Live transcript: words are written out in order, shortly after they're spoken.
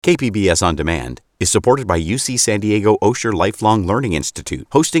KPBS On Demand is supported by UC San Diego Osher Lifelong Learning Institute,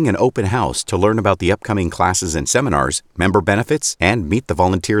 hosting an open house to learn about the upcoming classes and seminars, member benefits, and meet the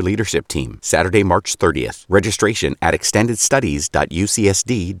volunteer leadership team. Saturday, March 30th. Registration at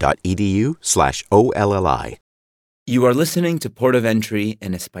extendedstudies.ucsd.edu/OLLI. You are listening to Port of Entry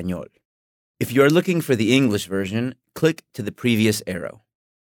en Español. If you are looking for the English version, click to the previous arrow.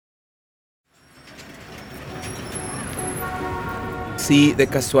 Si de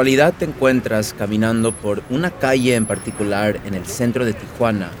casualidad te encuentras caminando por una calle en particular en el centro de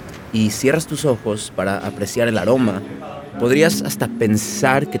Tijuana y cierras tus ojos para apreciar el aroma, podrías hasta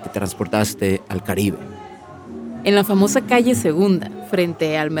pensar que te transportaste al Caribe. En la famosa calle Segunda,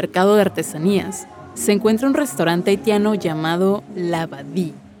 frente al mercado de artesanías, se encuentra un restaurante haitiano llamado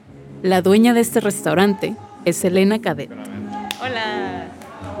Labadee. La dueña de este restaurante es Elena Cadet. Hola.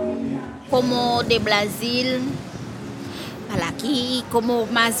 Como de Brasil, para aquí, como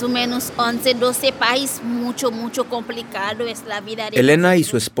más o menos 11, 12 países, mucho complicado es la vida. Elena y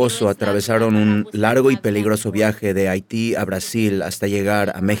su esposo atravesaron un largo y peligroso viaje de Haití a Brasil hasta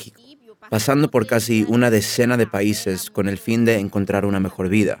llegar a México, pasando por casi una decena de países con el fin de encontrar una mejor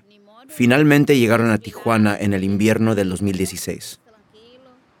vida. Finalmente llegaron a Tijuana en el invierno del 2016.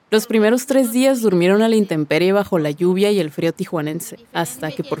 Los primeros 3 días durmieron a la intemperie bajo la lluvia y el frío tijuanense,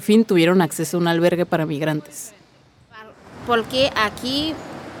 hasta que por fin tuvieron acceso a un albergue para migrantes. Porque aquí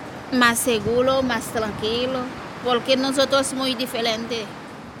más seguro, más tranquilo, porque nosotros es muy diferente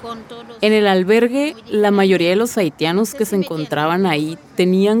con todos. En el albergue, la mayoría de los haitianos que se encontraban ahí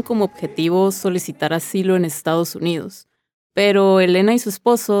tenían como objetivo solicitar asilo en Estados Unidos. Pero Elena y su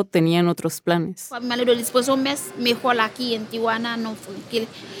esposo tenían otros planes. Mi marido, el esposo mejor aquí en Tijuana, no fue que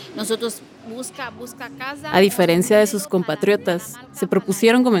nosotros busca casa. A diferencia de sus compatriotas, se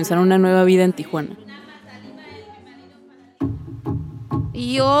propusieron comenzar una nueva vida en Tijuana.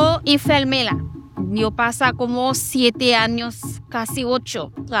 Yo enfermera. Yo pasé como 7 años, casi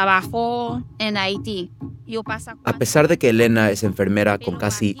 8, trabajo en Haití. A pesar de que Elena es enfermera con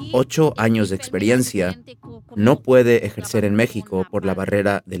casi 8 años de experiencia, no puede ejercer en México por la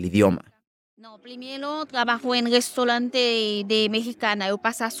barrera del idioma. No, primero trabajo en restaurante de mexicana. Yo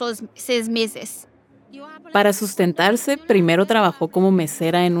pasé 6 meses. Para sustentarse, primero trabajó como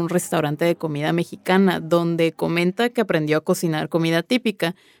mesera en un restaurante de comida mexicana, donde comenta que aprendió a cocinar comida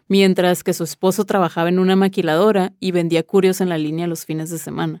típica, mientras que su esposo trabajaba en una maquiladora y vendía curios en la línea los fines de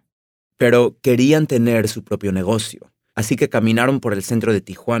semana. Pero querían tener su propio negocio, así que caminaron por el centro de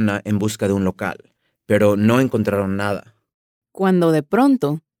Tijuana en busca de un local, pero no encontraron nada. Cuando de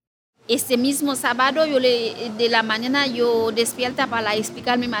pronto... Este mismo sábado, de la mañana, yo despierta para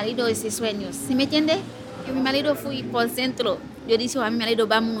explicar a mi marido esos sueños. ¿Sí me entiende? Yo, mi marido fui por el centro. Yo dije a mi marido,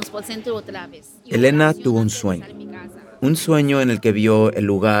 vámonos por el centro otra vez. Elena tuvo un sueño. Un sueño en el que vio el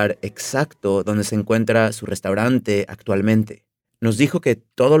lugar exacto donde se encuentra su restaurante actualmente. Nos dijo que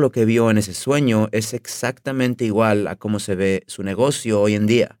todo lo que vio en ese sueño es exactamente igual a cómo se ve su negocio hoy en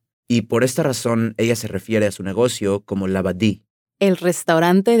día. Y por esta razón, ella se refiere a su negocio como Labadee. El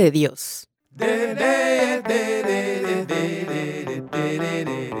restaurante de Dios.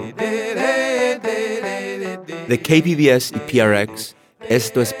 De KPBS y PRX,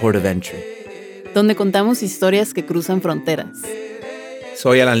 esto es Port of Entry, donde contamos historias que cruzan fronteras.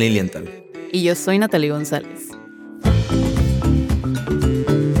 Soy Alan Lilienthal. Y yo soy Natalie González.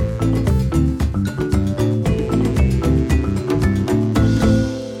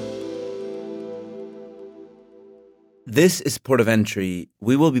 This is Port of Entry.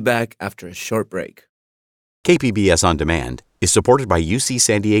 We will be back after a short break. KPBS On Demand is supported by UC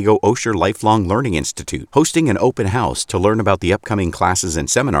San Diego Osher Lifelong Learning Institute, hosting an open house to learn about the upcoming classes and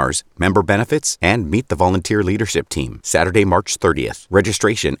seminars, member benefits, and meet the volunteer leadership team. Saturday, March 30th.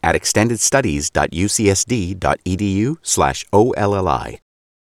 Registration at extendedstudies.ucsd.edu/OLLI.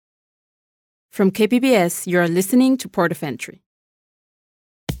 From KPBS, you are listening to Port of Entry.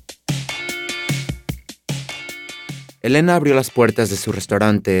 Elena abrió las puertas de su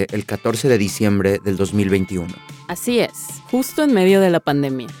restaurante el 14 de diciembre del 2021. Así es, justo en medio de la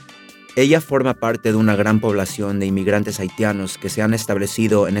pandemia. Ella forma parte de una gran población de inmigrantes haitianos que se han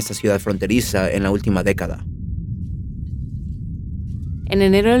establecido en esta ciudad fronteriza en la última década. En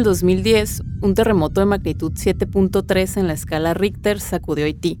enero del 2010, un terremoto de magnitud 7.3 en la escala Richter sacudió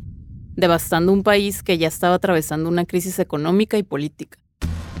Haití, devastando un país que ya estaba atravesando una crisis económica y política.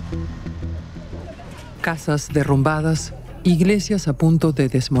 Casas derrumbadas, iglesias a punto de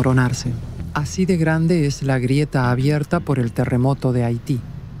desmoronarse. Así de grande es la grieta abierta por el terremoto de Haití.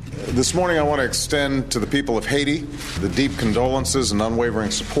 This morning I want to extend to the people of Haiti the deep condolences and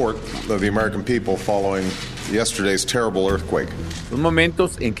unwavering support of the American people following yesterday's terrible earthquake. Son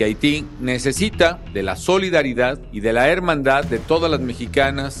momentos en que Haití necesita de la solidaridad y de la hermandad de todas las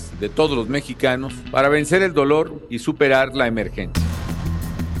mexicanas, de todos los mexicanos, para vencer el dolor y superar la emergencia.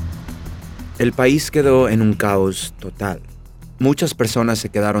 El país quedó en un caos total. Muchas personas se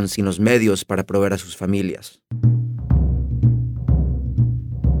quedaron sin los medios para proveer a sus familias.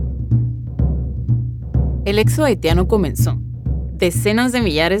 El éxodo haitiano comenzó. Decenas de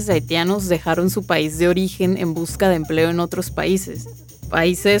millares de haitianos dejaron su país de origen en busca de empleo en otros países.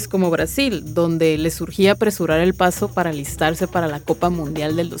 Países como Brasil, donde les surgía apresurar el paso para alistarse para la Copa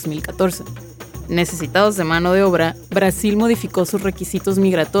Mundial del 2014. Necesitados de mano de obra, Brasil modificó sus requisitos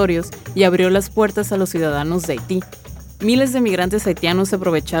migratorios y abrió las puertas a los ciudadanos de Haití. Miles de migrantes haitianos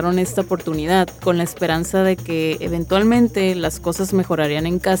aprovecharon esta oportunidad con la esperanza de que eventualmente las cosas mejorarían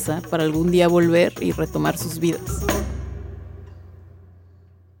en casa para algún día volver y retomar sus vidas.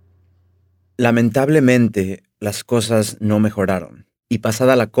 Lamentablemente, las cosas no mejoraron, y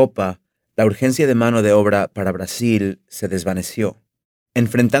pasada la Copa, la urgencia de mano de obra para Brasil se desvaneció.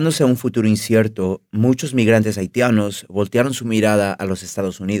 Enfrentándose a un futuro incierto, muchos migrantes haitianos voltearon su mirada a los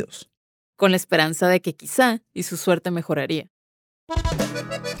Estados Unidos, con la esperanza de que quizá y su suerte mejoraría.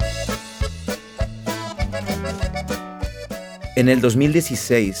 En el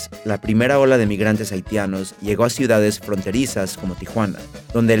 2016, la primera ola de migrantes haitianos llegó a ciudades fronterizas como Tijuana,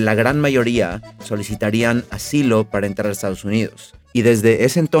 donde la gran mayoría solicitarían asilo para entrar a Estados Unidos. Y desde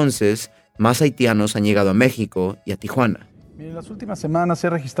ese entonces, más haitianos han llegado a México y a Tijuana. En las últimas semanas se ha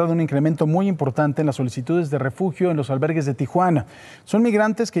registrado un incremento muy importante en las solicitudes de refugio en los albergues de Tijuana. Son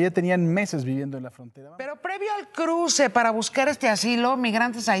migrantes que ya tenían meses viviendo en la frontera. Pero previo al cruce para buscar este asilo,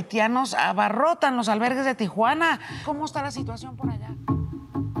 migrantes haitianos abarrotan los albergues de Tijuana. ¿Cómo está la situación por allá?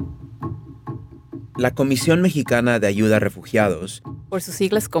 La Comisión Mexicana de Ayuda a Refugiados, por sus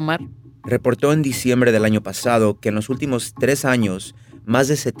siglas COMAR, reportó en diciembre del año pasado que en los últimos 3 años, más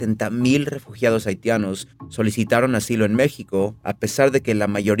de 70,000 refugiados haitianos solicitaron asilo en México, a pesar de que la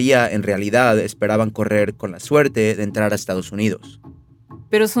mayoría en realidad esperaban correr con la suerte de entrar a Estados Unidos.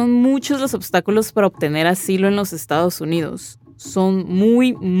 Pero son muchos los obstáculos para obtener asilo en los Estados Unidos. Son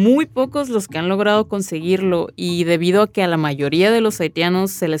muy, muy pocos los que han logrado conseguirlo y debido a que a la mayoría de los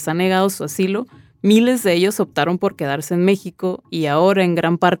haitianos se les ha negado su asilo, miles de ellos optaron por quedarse en México y ahora en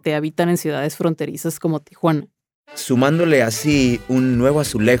gran parte habitan en ciudades fronterizas como Tijuana. Sumándole así un nuevo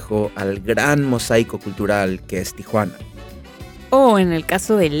azulejo al gran mosaico cultural que es Tijuana. O en el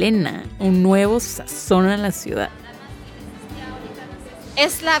caso de Elena, un nuevo sazón a la ciudad.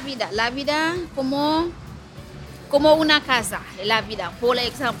 Es la vida como una casa, la vida. Por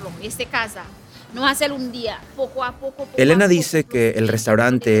ejemplo, esta casa no va a ser un día, poco a poco. Elena dice que el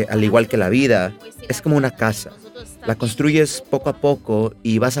restaurante, al igual que la vida, es como una casa. La construyes poco a poco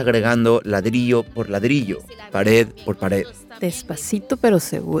y vas agregando ladrillo por ladrillo, pared por pared. Despacito pero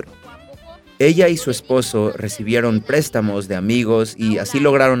seguro. Ella y su esposo recibieron préstamos de amigos y así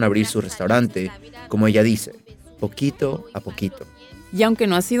lograron abrir su restaurante, como ella dice, poquito a poquito. Y aunque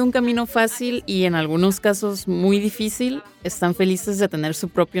no ha sido un camino fácil y en algunos casos muy difícil, están felices de tener su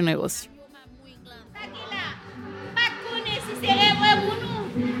propio negocio.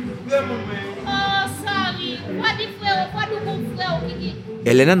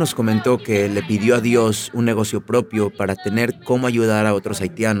 Elena nos comentó que le pidió a Dios un negocio propio para tener cómo ayudar a otros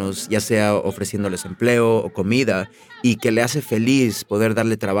haitianos, ya sea ofreciéndoles empleo o comida, y que le hace feliz poder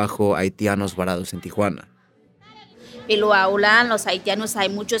darle trabajo a haitianos varados en Tijuana. Pero ahora los haitianos hay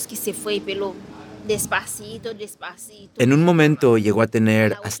muchos que se fue, pero despacito. En un momento llegó a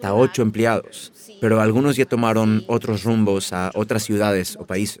tener hasta 8 empleados, pero algunos ya tomaron otros rumbos a otras ciudades o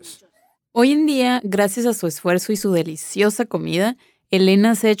países. Hoy en día, gracias a su esfuerzo y su deliciosa comida,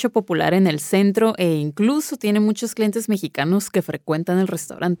 Elena se ha hecho popular en el centro e incluso tiene muchos clientes mexicanos que frecuentan el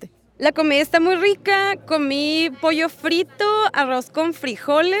restaurante. La comida está muy rica, comí pollo frito, arroz con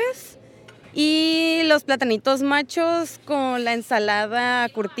frijoles y los platanitos machos con la ensalada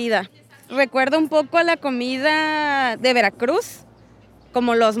curtida. Recuerda un poco a la comida de Veracruz,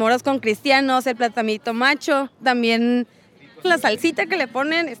 como los moros con cristianos, el platanito macho, también la salsita que le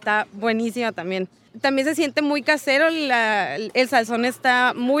ponen está buenísima también. También se siente muy casero, el sazón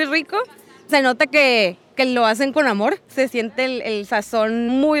está muy rico. Se nota que lo hacen con amor, se siente el sazón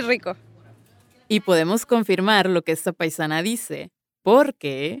muy rico. Y podemos confirmar lo que esta paisana dice,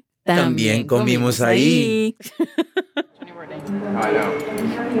 porque también comimos ahí.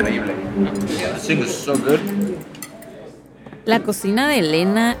 Increíble. This thing is so good. La cocina de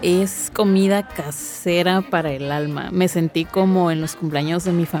Elena es comida casera para el alma. Me sentí como en los cumpleaños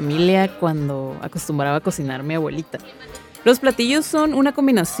de mi familia cuando acostumbraba a cocinar mi abuelita. Los platillos son una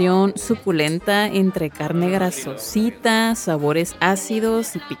combinación suculenta entre carne grasosita, sabores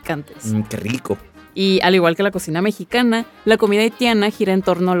ácidos y picantes. ¡Qué rico! Y al igual que la cocina mexicana, la comida haitiana gira en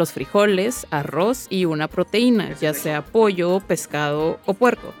torno a los frijoles, arroz y una proteína, ya sea pollo, pescado o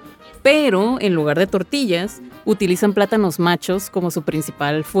puerco. Pero en lugar de tortillas, utilizan plátanos machos como su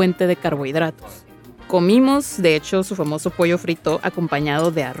principal fuente de carbohidratos. Comimos, de hecho, su famoso pollo frito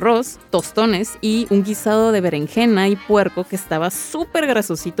acompañado de arroz, tostones y un guisado de berenjena y puerco que estaba súper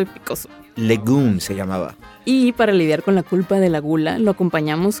grasosito y picoso. Legume se llamaba. Y para lidiar con la culpa de la gula, lo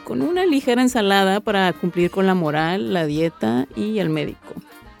acompañamos con una ligera ensalada para cumplir con la moral, la dieta y el médico.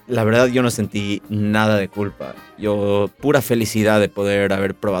 La verdad yo no sentí nada de culpa. Yo pura felicidad de poder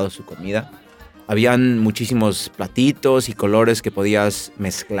haber probado su comida. Habían muchísimos platitos y colores que podías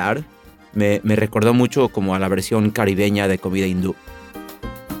mezclar. Me recordó mucho como a la versión caribeña de comida hindú.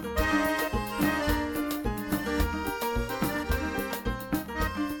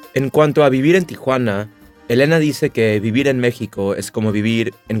 En cuanto a vivir en Tijuana, Elena dice que vivir en México es como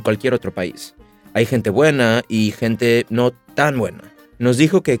vivir en cualquier otro país. Hay gente buena y gente no tan buena. Nos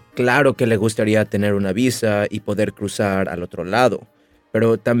dijo que claro que le gustaría tener una visa y poder cruzar al otro lado,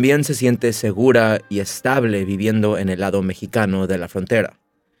 pero también se siente segura y estable viviendo en el lado mexicano de la frontera.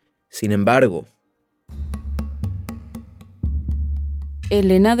 Sin embargo,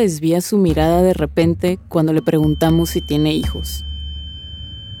 Elena desvía su mirada de repente cuando le preguntamos si tiene hijos.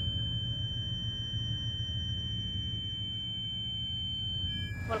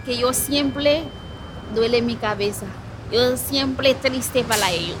 Porque yo siempre duele mi cabeza. Yo siempre triste para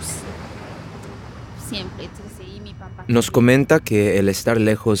ellos. Siempre triste. Y mi papá. Nos comenta que el estar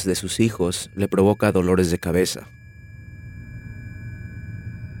lejos de sus hijos le provoca dolores de cabeza.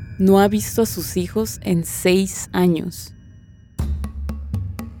 No ha visto a sus hijos en 6 años.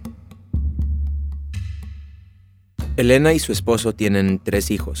 Elena y su esposo tienen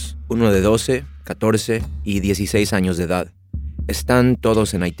 3 hijos, uno de 12, 14 y 16 años de edad. Están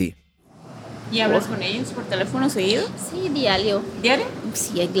todos en Haití. ¿Y hablas con ellos por teléfono seguido? Sí, diario. ¿Diario?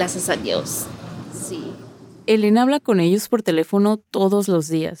 Sí, gracias a Dios. Sí. Elena habla con ellos por teléfono todos los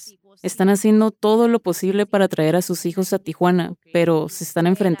días. Están haciendo todo lo posible para traer a sus hijos a Tijuana, pero se están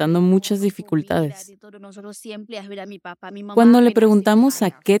enfrentando muchas dificultades. Cuando le preguntamos a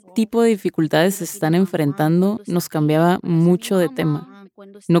qué tipo de dificultades se están enfrentando, nos cambiaba mucho de tema.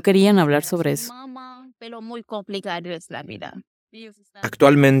 No querían hablar sobre eso. Pero muy complicada es la vida.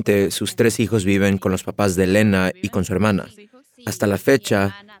 Actualmente, sus 3 hijos viven con los papás de Elena y con su hermana. Hasta la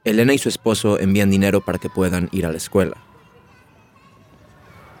fecha, Elena y su esposo envían dinero para que puedan ir a la escuela.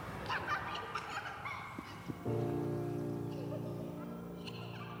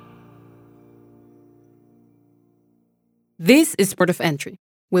 This is Port of Entry.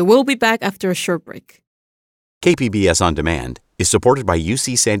 We will be back after a short break. KPBS On Demand is supported by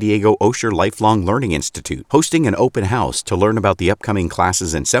UC San Diego Osher Lifelong Learning Institute, hosting an open house to learn about the upcoming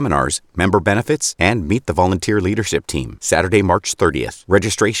classes and seminars, member benefits, and meet the volunteer leadership team. Saturday, March 30th.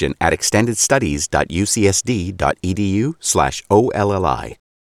 Registration at extendedstudies.ucsd.edu/OLLI.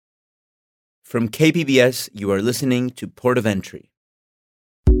 From KPBS, you are listening to Port of Entry.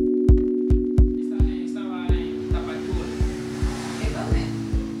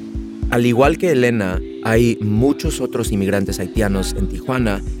 Al igual que Elena, hay muchos otros inmigrantes haitianos en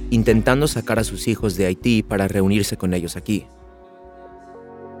Tijuana intentando sacar a sus hijos de Haití para reunirse con ellos aquí.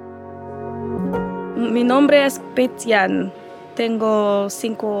 Mi nombre es Petian. Tengo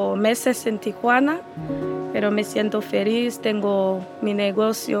 5 meses en Tijuana, pero me siento feliz, tengo mi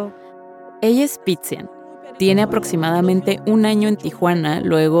negocio. Ella es Pitsian. Tiene aproximadamente 1 año en Tijuana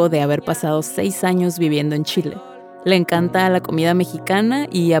luego de haber pasado 6 años viviendo en Chile. Le encanta la comida mexicana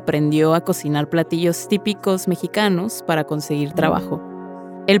y aprendió a cocinar platillos típicos mexicanos para conseguir trabajo.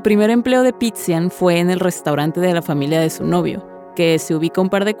 El primer empleo de Pitsian fue en el restaurante de la familia de su novio, que se ubica a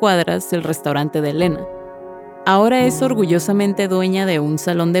un par de cuadras del restaurante de Elena. Ahora es orgullosamente dueña de un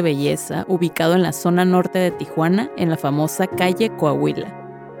salón de belleza ubicado en la zona norte de Tijuana, en la famosa calle Coahuila.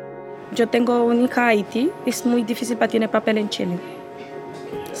 Yo tengo una hija Haití, es muy difícil para tener papel en Chile.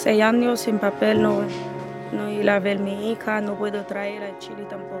 6 años sin papel, no ir a ver a mi hija, no puedo traer a Chile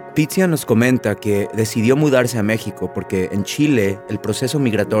tampoco. Pitsian nos comenta que decidió mudarse a México porque en Chile el proceso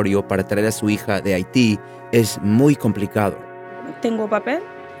migratorio para traer a su hija de Haití es muy complicado. Tengo papel,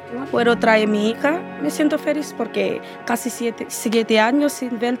 puedo traer a mi hija, me siento feliz porque casi 7 años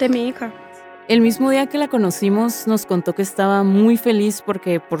sin ver a mi hija. El mismo día que la conocimos, nos contó que estaba muy feliz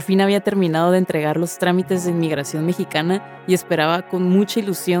porque por fin había terminado de entregar los trámites de inmigración mexicana y esperaba con mucha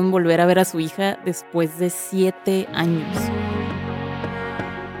ilusión volver a ver a su hija después de 7 años.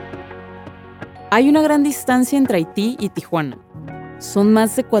 Hay una gran distancia entre Haití y Tijuana. Son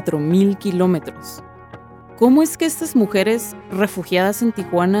más de 4,000 kilómetros. ¿Cómo es que estas mujeres refugiadas en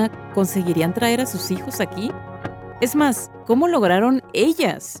Tijuana conseguirían traer a sus hijos aquí? Es más, ¿cómo lograron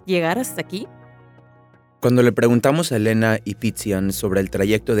ellas llegar hasta aquí? Cuando le preguntamos a Elena y Pitzian sobre el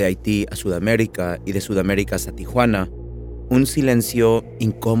trayecto de Haití a Sudamérica y de Sudamérica hasta Tijuana, un silencio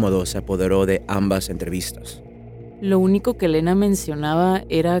incómodo se apoderó de ambas entrevistas. Lo único que Elena mencionaba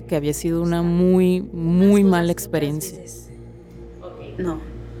era que había sido una muy mala experiencia. No,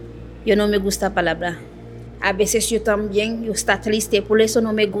 yo no me gusta la palabra. A veces yo también, yo estoy triste, por eso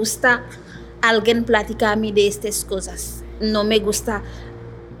no me gusta alguien platicar a mí de estas cosas. No me gusta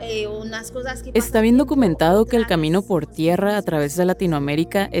unas cosas que... Está bien documentado que el camino por tierra a través de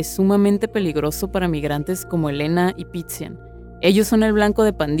Latinoamérica es sumamente peligroso para migrantes como Elena y Pitzian. Ellos son el blanco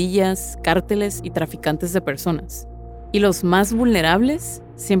de pandillas, cárteles y traficantes de personas. Y los más vulnerables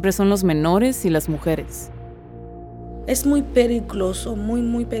siempre son los menores y las mujeres. Es muy peligroso,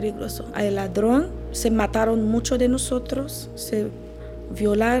 muy peligroso. Hay ladrón, se mataron muchos de nosotros, se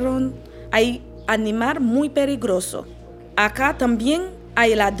violaron. Hay animal muy peligroso. Acá también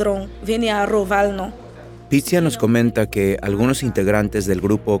hay ladrón, viene a robarnos. Pitzian nos comenta que algunos integrantes del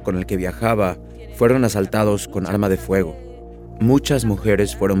grupo con el que viajaba fueron asaltados con arma de fuego. Muchas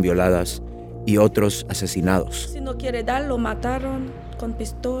mujeres fueron violadas y otros asesinados. Si no quiere dar, lo mataron con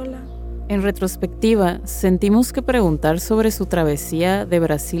pistola. En retrospectiva, sentimos que preguntar sobre su travesía de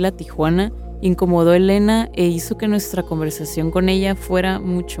Brasil a Tijuana incomodó a Elena e hizo que nuestra conversación con ella fuera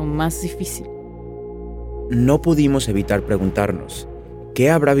mucho más difícil. No pudimos evitar preguntarnos,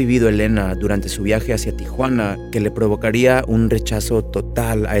 ¿qué habrá vivido Elena durante su viaje hacia Tijuana que le provocaría un rechazo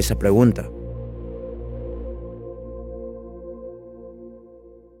total a esa pregunta?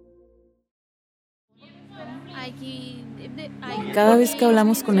 Cada vez que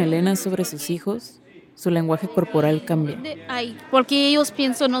hablamos con Elena sobre sus hijos, su lenguaje corporal cambia. Porque ellos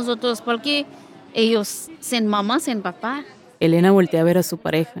piensan nosotros, porque ellos son mamá, son papá. Elena voltea a ver a su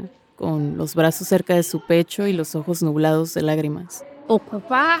pareja, con los brazos cerca de su pecho y los ojos nublados de lágrimas.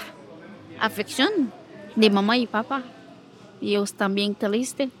 Ocupa afección de mamá y papá. Ellos también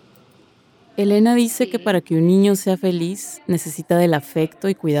tristes. Elena dice que para que un niño sea feliz, necesita del afecto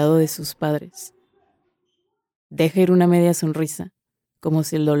y cuidado de sus padres. Deja ir una media sonrisa, como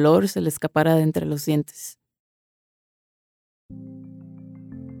si el dolor se le escapara de entre los dientes.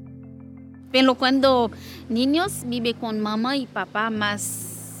 Pero cuando niños viven con mamá y papá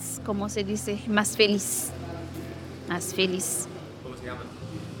más, ¿cómo se dice? Más feliz. Más feliz. ¿Cómo se llaman?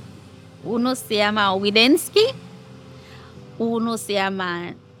 Uno se llama Widensky, uno se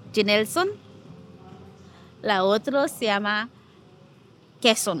llama Jenelson, la otra se llama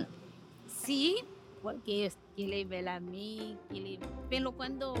Kesson. Sí, porque ellos quieren ver a mí, pero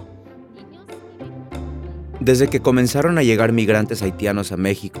cuando niños... Desde que comenzaron a llegar migrantes haitianos a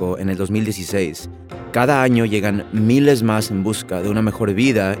México en el 2016, cada año llegan miles más en busca de una mejor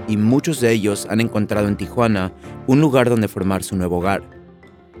vida y muchos de ellos han encontrado en Tijuana un lugar donde formar su nuevo hogar.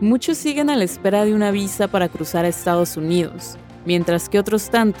 Muchos siguen a la espera de una visa para cruzar a Estados Unidos, mientras que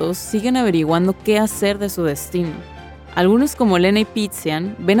otros tantos siguen averiguando qué hacer de su destino. Algunos como Elena y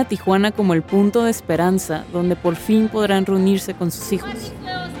Pitzian ven a Tijuana como el punto de esperanza donde por fin podrán reunirse con sus hijos.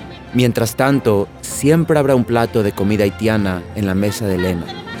 Mientras tanto, siempre habrá un plato de comida haitiana en la mesa de Elena.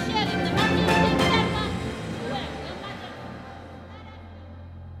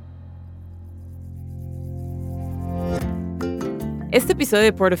 Este episodio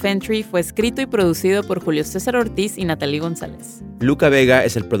de Port of Entry fue escrito y producido por Julio César Ortiz y Natalie González. Luca Vega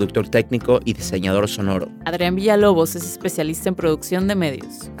es el productor técnico y diseñador sonoro. Adrián Villalobos es especialista en producción de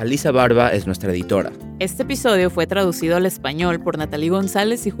medios. Alisa Barba es nuestra editora. Este episodio fue traducido al español por Natalie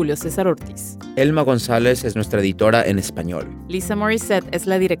González y Julio César Ortiz. Elma González es nuestra editora en español. Lisa Morissette es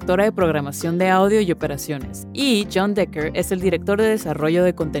la directora de programación de audio y operaciones. Y John Decker es el director de desarrollo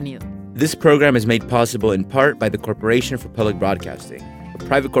de contenido. This program is made possible in part by the Corporation for Public Broadcasting, a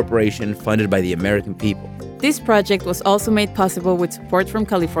private corporation funded by the American people. This project was also made possible with support from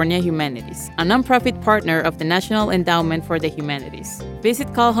California Humanities, a nonprofit partner of the National Endowment for the Humanities. Visit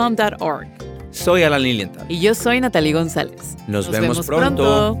callhome.org. Soy Alan Lilienthal. Y yo soy Natalie González. Nos vemos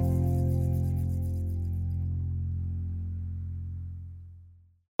pronto.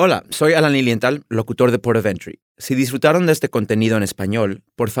 Hola, soy Alan Lilienthal, locutor de Port of Entry. Si disfrutaron de este contenido en español,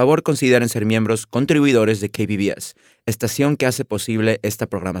 por favor consideren ser miembros contribuidores de KPBS, estación que hace posible esta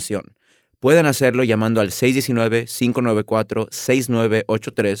programación. Pueden hacerlo llamando al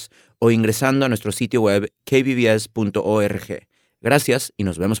 619-594-6983 o ingresando a nuestro sitio web kbbs.org. Gracias y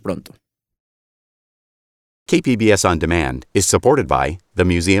nos vemos pronto. KPBS On Demand is supported by the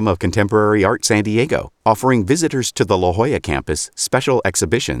Museum of Contemporary Art San Diego, offering visitors to the La Jolla campus special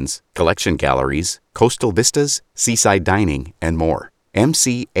exhibitions, collection galleries, coastal vistas, seaside dining, and more.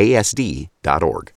 MCASD.org.